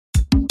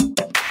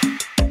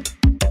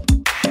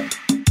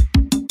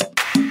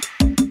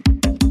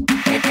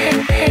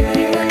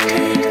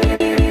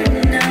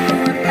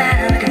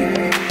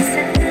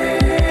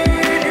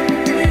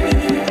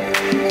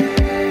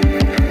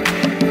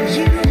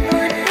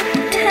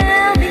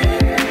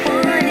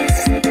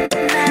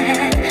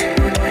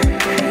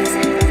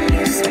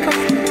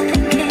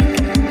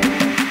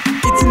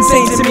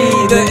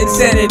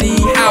insanity,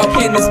 how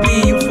can this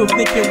be? You still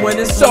thinking when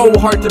it's so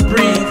hard to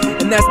breathe.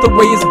 And that's the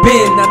way it's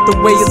been, not the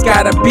way it's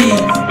gotta be,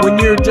 when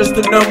you're just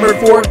a number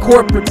for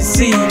corporate to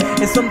see.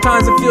 And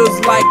sometimes it feels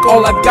like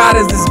all I've got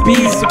is this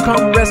beast. So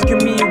come rescue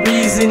me,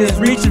 reason is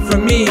reaching for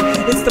me.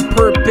 It's the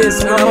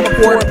purpose, I'm a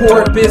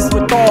porpoise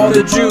with all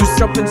the juice,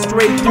 jumping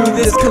straight through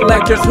this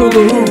collector's hula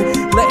hoop,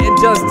 letting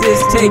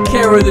justice take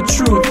care of the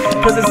truth.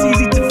 Cause it's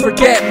easy to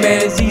forget,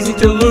 man, it's easy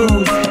to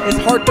lose. It's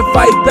hard to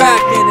fight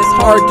back and it's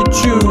hard to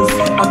choose.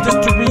 I'm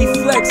just a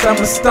reflex,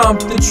 I'ma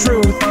stomp the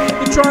truth.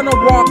 They're trying to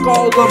walk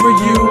all over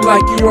you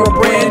like you're a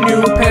brand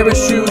new pair of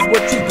shoes.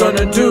 What you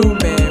gonna do,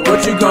 man?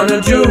 What you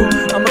gonna do?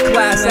 I'm a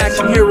class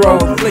action hero,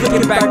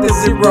 flicking back the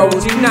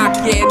zeros. You're not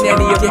getting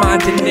any of my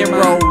De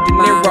Niro.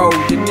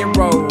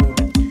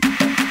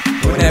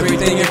 When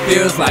everything it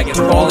feels like it's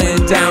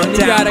falling down,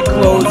 you gotta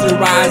close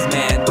your eyes,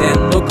 man,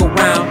 then look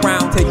around.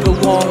 Take a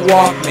long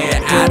walk,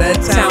 man, out of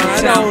town.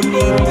 I don't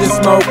need to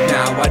smoke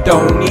now, I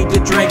don't need to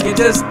drink and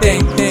just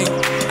think.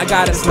 I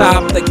gotta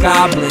stop the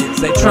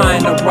goblins, they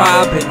trying to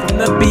rob it. From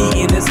the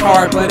beating it's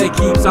hard, but it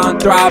keeps on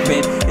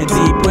throbbing. And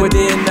deep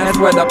within, that's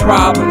where the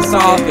problem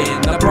solving.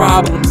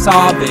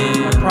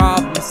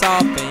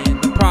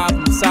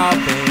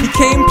 He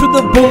came to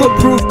the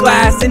bulletproof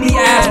glass and he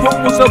asked, what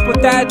was up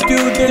with that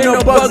dude? There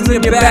no bugs in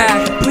your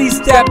back. Please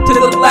step to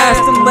the last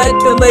and let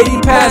the lady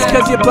pass,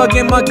 cause you're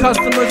bugging my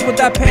customers with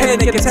that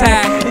panic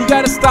attack. You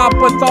gotta stop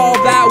with all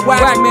that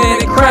whack,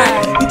 man, and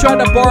crack. He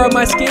tried to borrow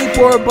my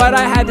skateboard, but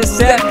I had to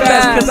set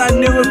fast, cause I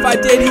knew if I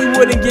did he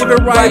wouldn't give it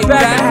right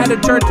back. I had to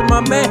turn to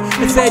my man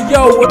and say,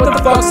 yo, what the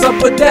fuck's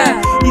up with that?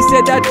 He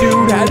said that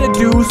dude had to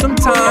do some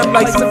time,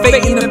 like some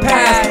fate in the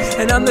past.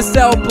 And on the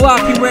cell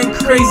block he went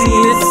crazy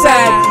and it's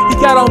sad. He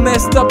got all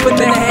messed up in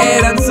the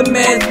head on some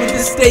meds with the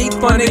state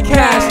funded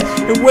cash.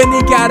 And when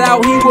he got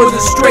out he was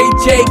a straight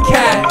J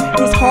cat.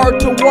 It was hard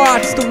to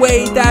watch the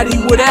way that he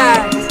would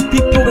act.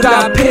 People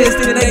got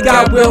pissed and they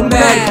got real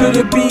mad. Could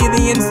it be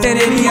the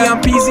insanity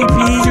on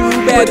PCP?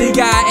 Too bad he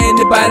got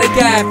ended by the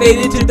gas,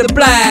 faded to the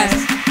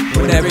blast.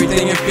 When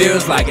everything it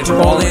feels like it's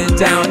falling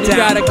down, you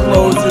gotta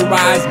close your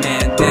eyes,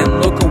 man, then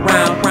look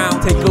around.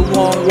 Take a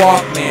long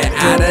walk, man,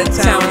 out of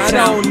town. I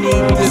don't need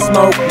to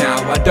smoke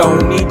now, I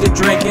don't need to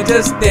drink and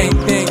just think.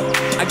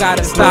 I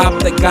gotta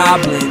stop the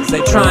goblins,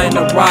 they trying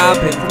to rob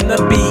it. From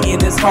the beating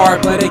it's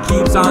hard, but it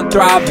keeps on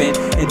throbbing.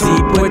 And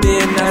deep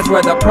within, that's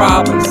where the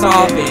problem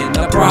solving.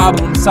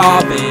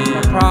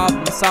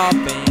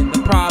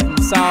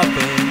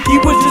 He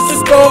was just a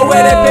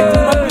stowaway that picked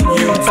him up in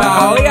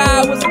Utah.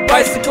 Yeah, it was a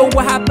bicycle,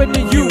 what happened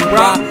to you,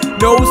 brah?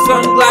 No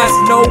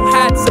sunglasses, no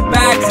hats or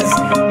bags,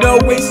 no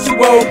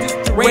H2O,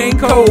 just a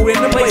raincoat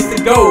and a place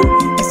to go.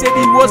 He said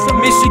he was from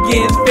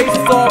Michigan, his face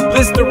was all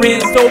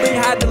blistering, so they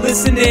had to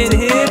listen in to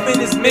him and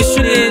his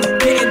mission in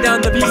getting down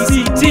the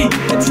PCT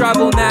and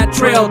traveling that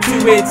trail to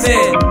its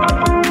end.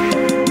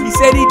 He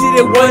said he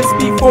did it once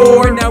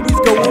before, now he's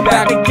going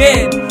back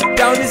again,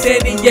 down to San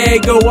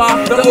Diego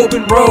off the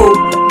open road,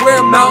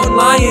 where mountain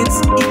lions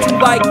eat you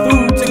like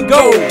food to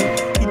go.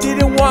 He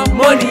didn't want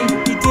money,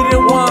 he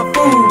didn't want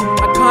food.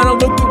 I kinda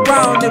looked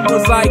around and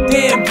was like,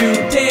 damn dude.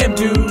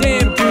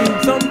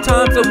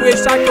 Sometimes I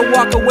wish I could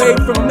walk away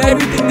from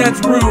everything that's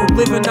rude.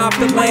 Living off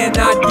the land,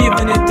 not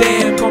giving a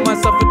damn. Call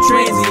myself a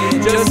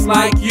transient, just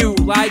like you.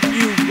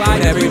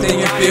 When everything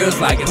it feels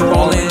like it's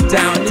falling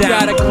down, you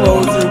gotta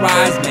close your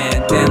eyes,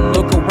 man, then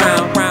look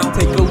around.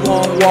 Take a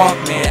long walk,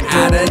 man,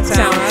 out of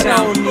town. I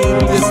don't need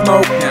to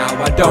smoke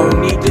now, I don't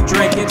need to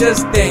drink and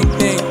just think.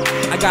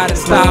 I gotta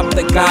stop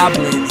the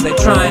goblins, they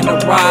trying to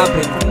rob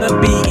it. From the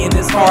beating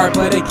it's hard,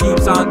 but it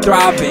keeps on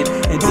throbbing.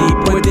 And deep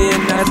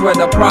within, that's where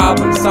the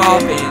problem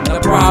solving.